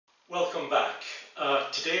Welcome back.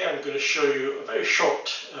 Today I'm going to show you a very short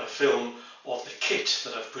film of the kit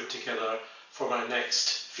that I've put together for my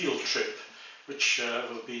next field trip, which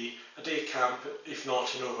will be a day camp, if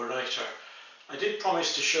not an overnighter. I did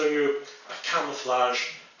promise to show you a camouflage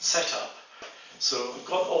setup, so I've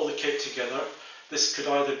got all the kit together. This could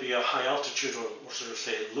either be a high altitude or sort of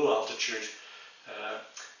say low altitude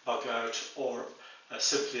bug out, or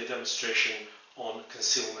simply a demonstration on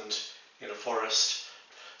concealment in a forest.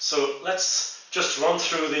 So let's just run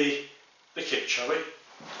through the kit, shall we?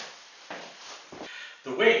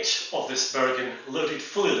 The weight of this Bergen,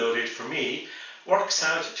 fully loaded for me, works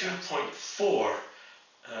out at 2.4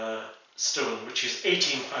 stone, which is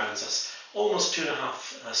 18 pounds. That's almost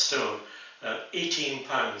 2.5 stone, 18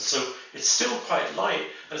 pounds. So it's still quite light,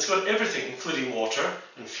 and it's got everything, including water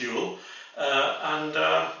and fuel.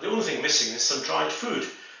 The only thing missing is some dried food,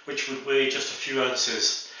 which would weigh just a few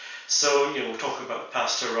ounces. So, we're talking about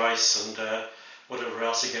pasta, rice, and whatever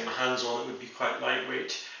else I get my hands on. It would be quite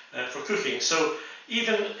lightweight for cooking. So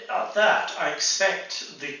even at that, I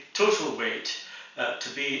expect the total weight to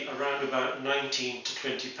be around about 19 to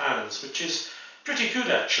 20 pounds, which is pretty good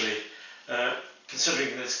actually,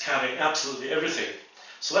 considering that it's carrying absolutely everything.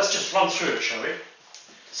 So let's just run through it, shall we?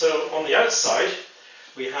 So on the outside,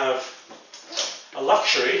 we have a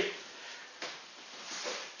luxury,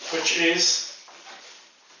 which is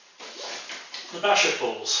the basher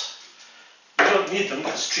poles. You don't need them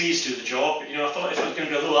because trees do the job. I thought if it was going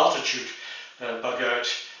to be a low altitude bug out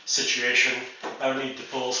situation, I would need the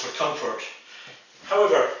poles for comfort.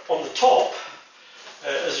 However, on the top,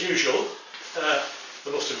 as usual,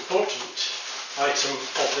 the most important item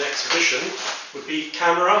of the exhibition would be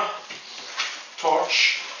camera,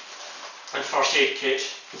 torch and first aid kit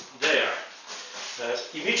there.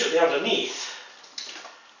 Immediately underneath,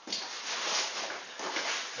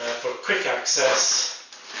 for quick access,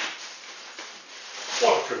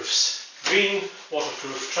 waterproofs. Green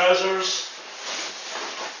waterproof trousers,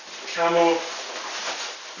 camo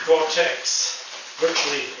Gore-Tex,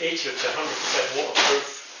 virtually 80 to 100% waterproof,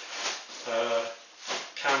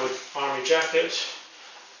 camo army jacket,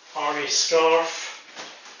 army scarf,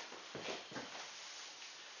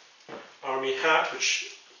 army hat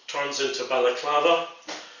which turns into balaclava,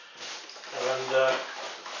 and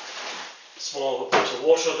small bit of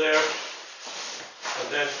water there.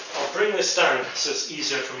 And then I'll bring this down so it's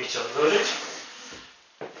easier for me to unload it.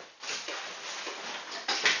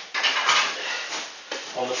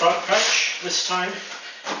 On the front pouch this time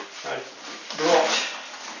I brought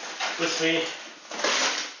with me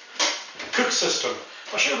a cook system.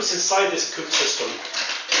 I'll show you what's inside this cook system.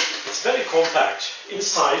 It's very compact.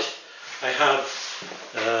 Inside I have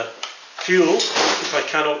fuel if I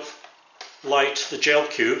cannot light the gel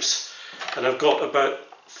cubes. And I've got about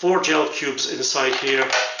 4 gel cubes inside here,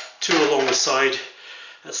 2 along the side,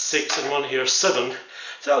 that's 6, and 1 here, 7.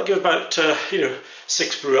 So that'll give about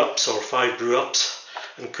 6 brew ups or 5 brew ups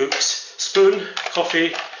and cooks. Spoon,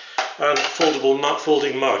 coffee, and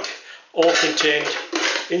folding mug, all contained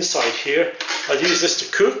inside here. I'd use this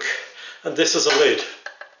to cook, and this as a lid.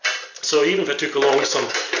 So even if I took along some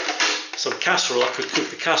casserole, I could cook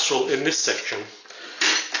the casserole in this section.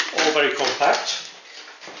 All very compact.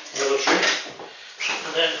 Military.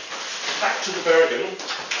 And then back to the Bergen.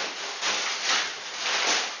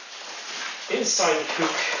 Inside the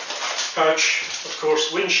cook pouch, of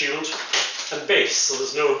course, windshield and base, so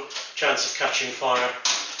there's no chance of catching fire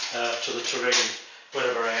to the terrain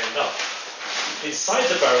wherever I end up. Inside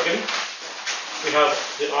the Bergen, we have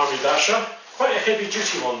the Army Basher, quite a heavy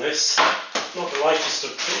duty one this, not the lightest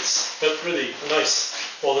of kits, but really a nice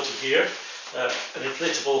quality gear. An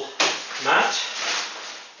inflatable mat,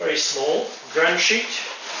 very small, ground sheet,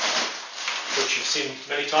 which you've seen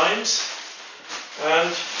many times, and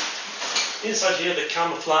inside here the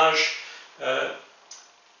camouflage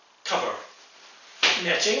cover,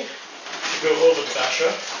 netting to go over the basher,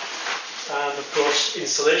 and of course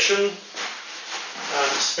insulation,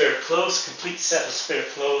 and spare clothes, complete set of spare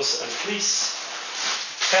clothes and fleece,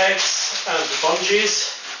 tags and the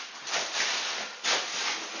bungees,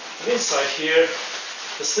 and inside here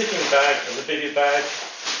the sleeping bag and the baby bag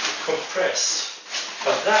compressed.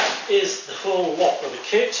 And that is the whole lot of the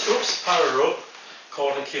kit. Oops, power rope,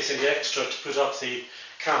 cord encasing the extra to put up the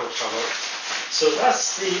camel cover. So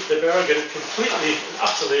that's the Bergen completely and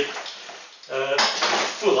utterly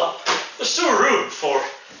full up. There's still room for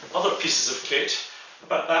other pieces of kit,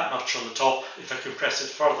 about that much on the top if I compress it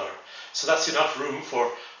further. So that's enough room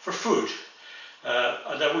for food.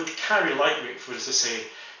 And I would carry lightweight food, as I say,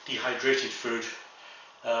 dehydrated food,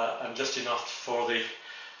 and just enough for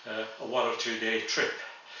a 1 or 2 day trip.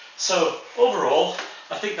 So overall,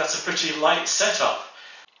 I think that's a pretty light setup.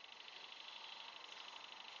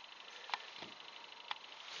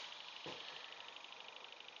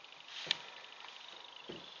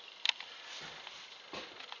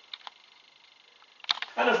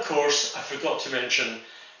 And of course, I forgot to mention,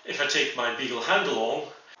 if I take my Beagle Hound along,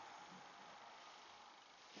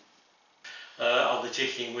 I'll be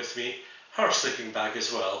taking with me her sleeping bag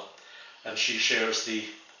as well, and she shares the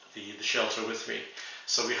shelter with me.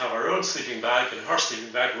 So we have our own sleeping bag and her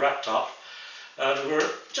sleeping bag wrapped up, and we're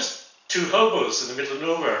just two hobos in the middle of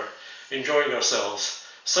nowhere enjoying ourselves.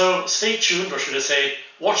 So stay tuned, or should I say,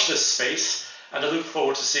 watch this space, and I look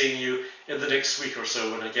forward to seeing you in the next week or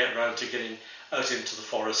so when I get round to getting out into the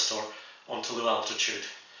forest or onto low altitude.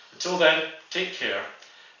 Until then, take care.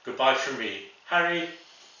 Goodbye from me. Harry,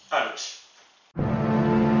 out.